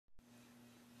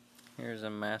Here's a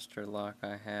master lock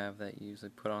I have that you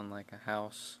usually put on like a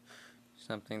house,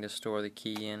 something to store the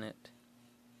key in it.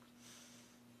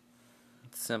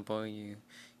 It's simple. You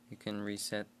can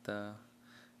reset the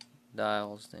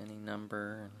dials to any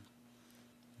number,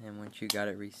 and once you got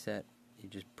it reset, you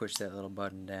just push that little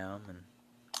button down and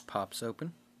it pops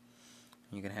open.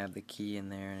 You can have the key in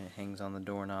there and it hangs on the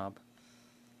doorknob.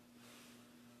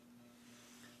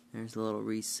 There's a little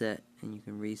reset, and you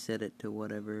can reset it to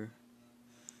whatever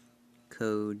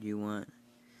code you want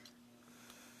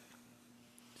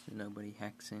so nobody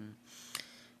hacks in,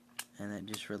 and that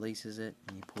just releases it,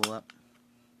 and you pull up.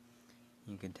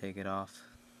 You can take it off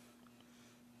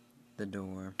the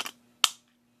door.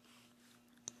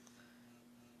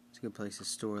 It's a good place to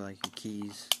store like your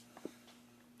keys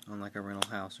on like a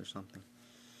rental house or something.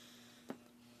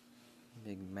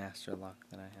 Big master lock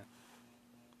that I have.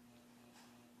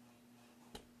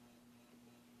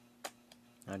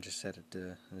 I just set it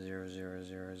to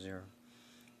 0000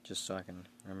 just so I can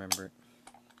remember it.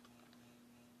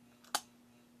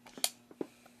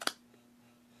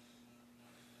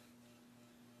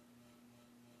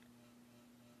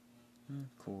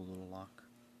 Cool little lock.